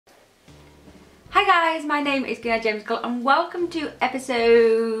Hi guys, my name is Gemzicle and welcome to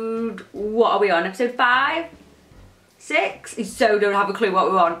episode, what are we on? Episode 5? 6? I so don't have a clue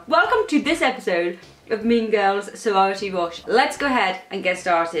what we're on. Welcome to this episode of Mean Girls Sorority Rush. Let's go ahead and get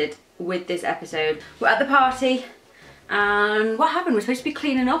started with this episode. We're at the party and what happened? We're supposed to be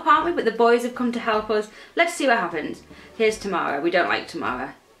cleaning up, aren't we? But the boys have come to help us. Let's see what happens. Here's Tamara. We don't like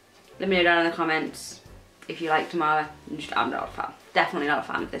Tamara. Let me know down in the comments if you like Tamara. I'm not a fan. Definitely not a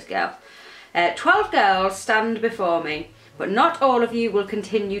fan of this girl. 12 girls stand before me, but not all of you will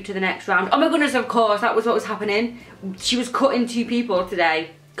continue to the next round. Oh my goodness, of course, that was what was happening. She was cutting 2 people today.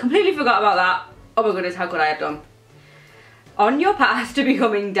 Completely forgot about that. Oh my goodness, how could I have done? On your path to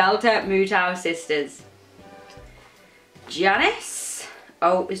becoming Delta Mu Tau sisters. Janis?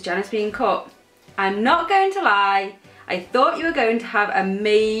 Oh, is Janis being cut? I'm not going to lie. I thought you were going to have a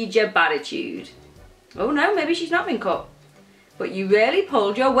major baditude. Oh no, maybe she's not been cut. But you really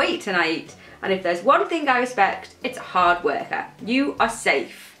pulled your weight tonight. And if there's one thing I respect, it's a hard worker. You are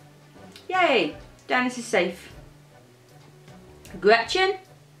safe. Yay, Janis is safe. Gretchen?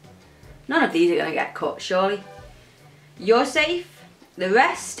 None of these are gonna get cut, surely. You're safe. The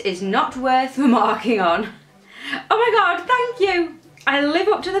rest is not worth remarking on. Oh my God, thank you. I live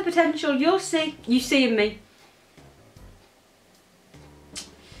up to the potential. You'll see. You see in me.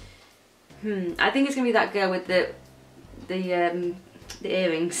 I think it's gonna be that girl with the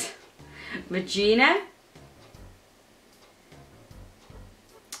earrings. Regina?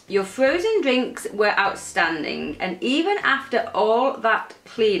 Your frozen drinks were outstanding, and even after all that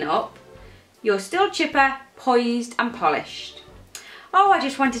clean-up, you're still chipper, poised and polished. Oh, I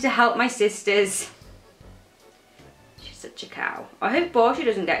just wanted to help my sisters. She's such a cow. I hope Borsha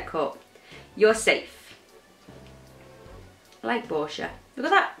doesn't get cut. You're safe. I like Borsha. Look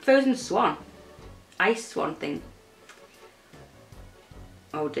at that frozen swan. Ice swan thing.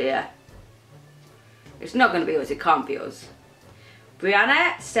 Oh dear. It's not going to be us, it can't be us.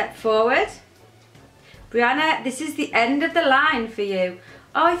 Brianna, step forward. Brianna, this is the end of the line for you.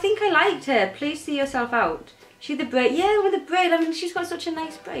 Oh, I think I liked her. Please see yourself out. She the braid? Yeah, with the braid. I mean, she's got such a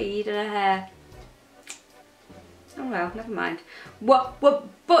nice braid in her hair. Oh well, never mind. But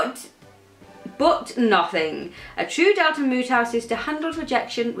nothing. A true Delta Mu Tau sister handles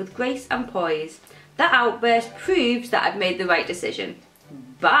rejection with grace and poise. That outburst proves that I've made the right decision.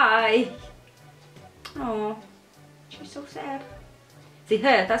 Bye. Oh, she's so sad. See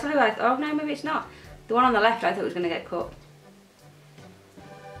her, that's who I thought. Oh no, maybe it's not. The one on the left I thought was going to get cut.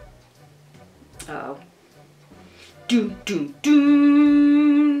 Uh oh. Doom, doom,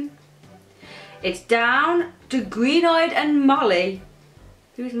 doom. It's down to Greenoid and Molly.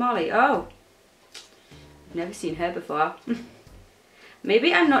 Who's Molly? Oh. Never seen her before.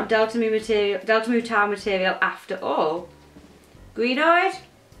 Maybe I'm not Delta Mu Tau material after all. Greenoid?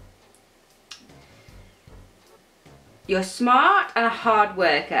 You're smart and a hard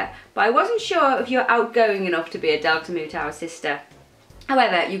worker, but I wasn't sure if you're outgoing enough to be a Delta Mu Tau sister.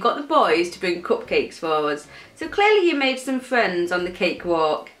 However, you got the boys to bring cupcakes for us, so clearly you made some friends on the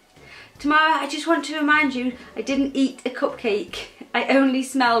cakewalk. Tamara, I just want to remind you, I didn't eat a cupcake. I only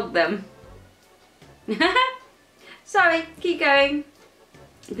smelled them. Sorry, keep going.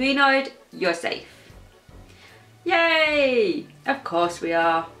 Greenoid, you're safe. Yay! Of course we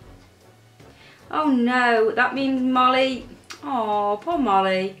are. Oh no, that means Molly. Oh, poor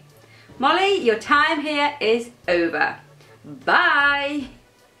Molly. Molly, your time here is over. Bye.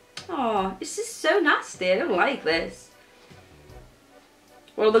 Oh, this is so nasty. I don't like this.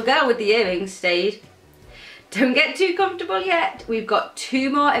 Well, the girl with the earrings stayed. Don't get too comfortable yet. We've got 2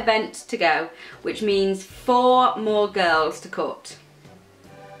 more events to go, which means 4 more girls to cut.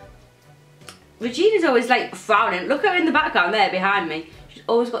 Regina's always like frowning. Look at her in the background there behind me. She's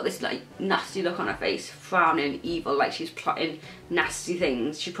always got this like nasty look on her face, frowning, evil, like she's plotting nasty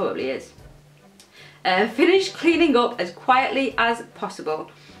things. She probably is. Finish cleaning up as quietly as possible.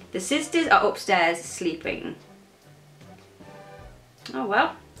 The sisters are upstairs sleeping. Oh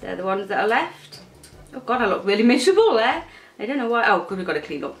well, they're the ones that are left. Oh God, I look really miserable there. I don't know why. Oh, good, we've got to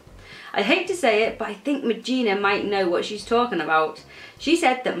clean up. I hate to say it, but I think Regina might know what she's talking about. She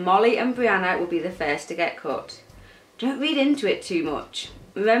said that Molly and Brianna will be the first to get cut. Don't read into it too much.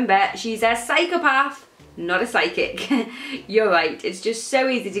 Remember, she's a psychopath, not a psychic. You're right, it's just so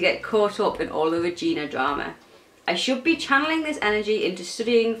easy to get caught up in all the Regina drama. I should be channeling this energy into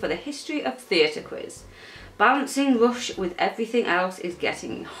studying for the history of theatre quiz. Balancing Rush with everything else is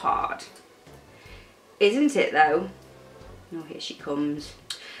getting hard. Isn't it though? Oh, here she comes.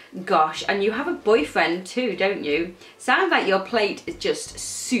 Gosh, and you have a boyfriend too, don't you? Sounds like your plate is just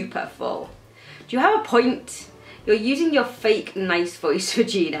super full. Do you have a point? You're using your fake nice voice,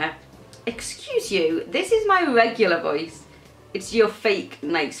 Regina. Excuse you, this is my regular voice. It's your fake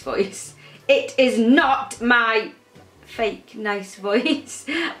nice voice. It is not my fake nice voice.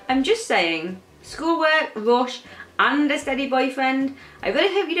 I'm just saying, schoolwork, rush, and a steady boyfriend. I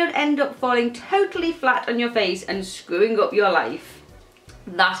really hope you don't end up falling totally flat on your face and screwing up your life.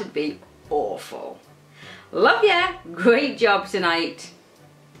 That'd be awful. Love ya. Great job tonight.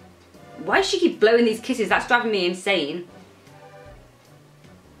 Why does she keep blowing these kisses? That's driving me insane.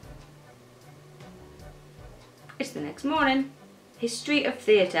 It's the next morning. History of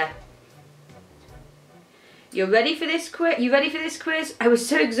theatre. You ready for this quiz? I was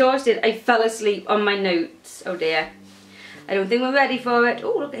so exhausted I fell asleep on my notes. Oh dear. I don't think we're ready for it.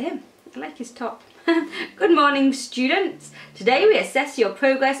 Oh, look at him. I like his top. Good morning, students. Today we assess your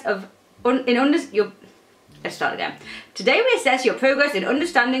progress Let's start again. Today we assess your progress in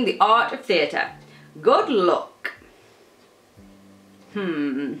understanding the art of theatre. Good luck.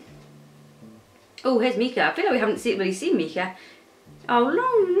 Oh, here's Mika. I feel like we haven't really seen Mika. Oh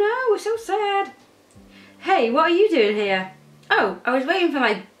no, we're so sad. Hey, what are you doing here? Oh, I was waiting for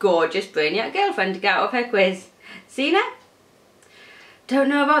my gorgeous brainiac girlfriend to get out of her quiz. Seen her? Don't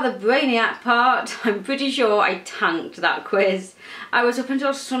know about the brainiac part. I'm pretty sure I tanked that quiz. I was up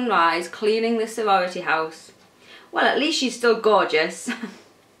until sunrise cleaning the sorority house. Well, at least she's still gorgeous.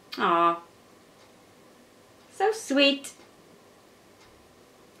 Aww. So sweet.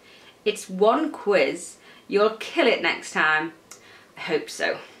 It's one quiz. You'll kill it next time. I hope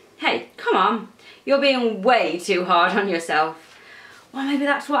so. Hey, come on. You're being way too hard on yourself. Well, maybe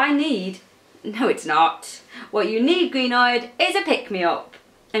that's what I need. No, it's not. What you need, Greenoid, is a pick-me-up.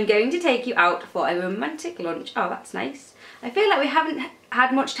 I'm going to take you out for a romantic lunch. Oh, that's nice. I feel like we haven't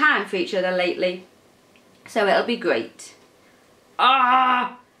had much time for each other lately, so it'll be great.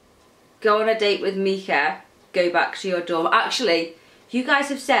 Ah! Go on a date with Mika. Go back to your dorm. Actually, you guys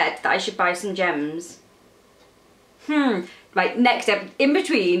have said that I should buy some gems. Right, in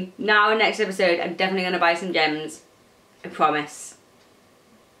between now and next episode, I'm definitely going to buy some gems. I promise.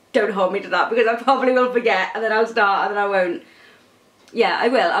 Don't hold me to that because I probably will forget and then I'll start and then I won't. Yeah, I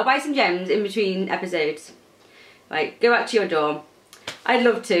will. I'll buy some gems in between episodes. Right, go back to your dorm. I'd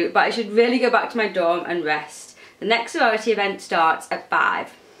love to, but I should really go back to my dorm and rest. The next sorority event starts at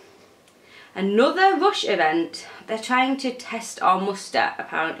 5. Another Rush event. They're trying to test our muster,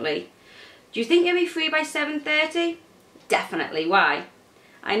 apparently. Do you think you'll be free by 7:30? Definitely. Why?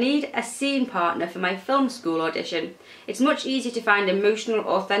 I need a scene partner for my film school audition. It's much easier to find emotional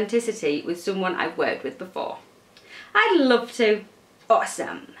authenticity with someone I've worked with before. I'd love to.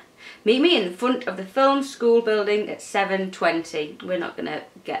 Awesome. Meet me in the front of the film school building at 7:20. We're not going to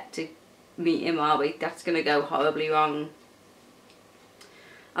get to meet him, are we? That's going to go horribly wrong.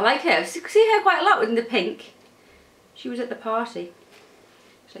 I like her. I see her quite a lot with the pink. She was at the party.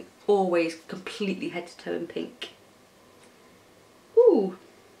 She's like always completely head to toe in pink. Ooh.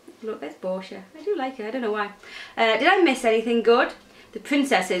 Look, there's Portia. I do like her, I don't know why. Did I miss anything good? The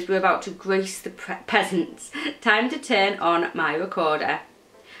princesses were about to grace the peasants. Time to turn on my recorder.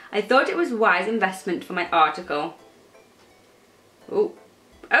 I thought it was a wise investment for my article. Ooh.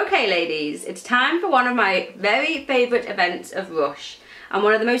 Okay, ladies, it's time for one of my very favourite events of Rush, and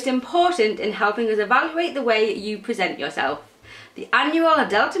one of the most important in helping us evaluate the way you present yourself. The annual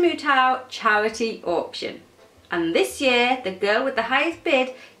Delta Mu Tau charity auction. And this year, the girl with the highest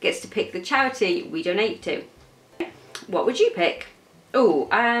bid gets to pick the charity we donate to. What would you pick? Oh,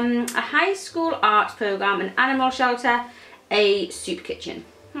 a high school arts programme, an animal shelter, a soup kitchen.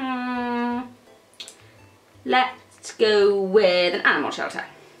 Let's go with an animal shelter.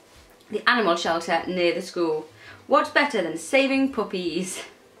 The animal shelter near the school. What's better than saving puppies?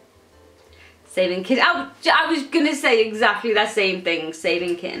 Saving kittens. I was going to say exactly the same thing,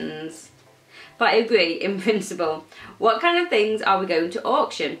 saving kittens. But I agree, in principle. What kind of things are we going to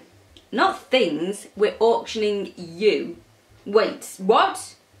auction? Not things, we're auctioning you. Wait,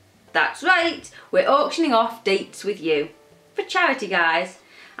 what? That's right, we're auctioning off dates with you. For charity, guys.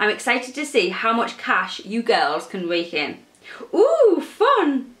 I'm excited to see how much cash you girls can rake in. Ooh,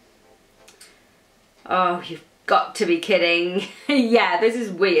 fun! Oh, you've got to be kidding. Yeah, this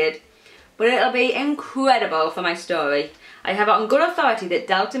is weird. But it'll be incredible for my story. I have it on good authority that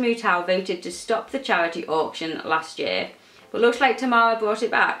Delta Mu Tau voted to stop the charity auction last year, but looks like Tamara brought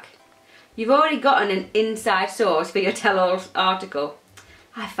it back. You've already gotten an inside source for your tell-all article.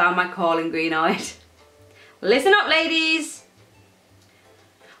 I found my calling, Greenoid. Listen up, ladies!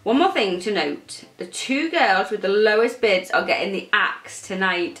 One more thing to note. The 2 girls with the lowest bids are getting the axe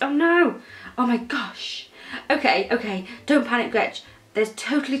tonight. Oh no! Oh my gosh! Okay, don't panic, Gretch. There's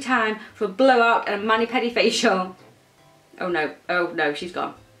totally time for a blowout and a mani-pedi facial. Oh no, she's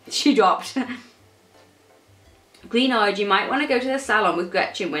gone. She dropped. Greenoid, you might want to go to the salon with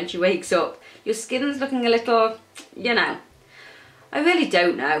Gretchen when she wakes up. Your skin's looking a little, you know. I really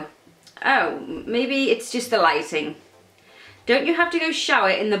don't know. Oh, maybe it's just the lighting. Don't you have to go shower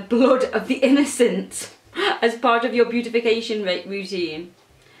in the blood of the innocent as part of your beautification routine?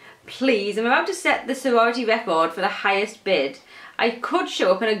 Please, I'm about to set the sorority record for the highest bid. I could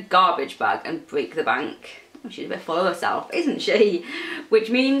show up in a garbage bag and break the bank. Oh, she's a bit full of herself, isn't she? Which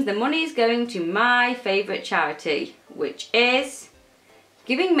means the money's going to my favourite charity, which is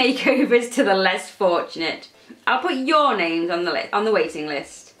giving makeovers to the less fortunate. I'll put your names on the waiting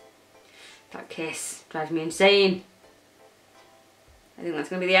list. That kiss drives me insane. I think that's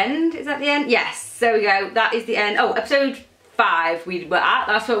going to be the end. Is that the end? Yes, there we go. That is the end. Oh, episode 5 we were at.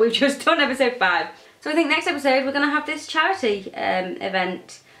 That's what we've just done, episode 5. So I think next episode we're going to have this charity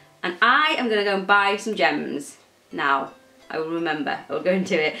event. And I am going to go and buy some gems now. I will remember. I will go and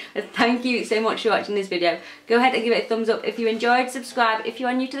do it. But thank you so much for watching this video. Go ahead and give it a thumbs up if you enjoyed. Subscribe if you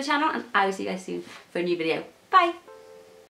are new to the channel. And I will see you guys soon for a new video. Bye.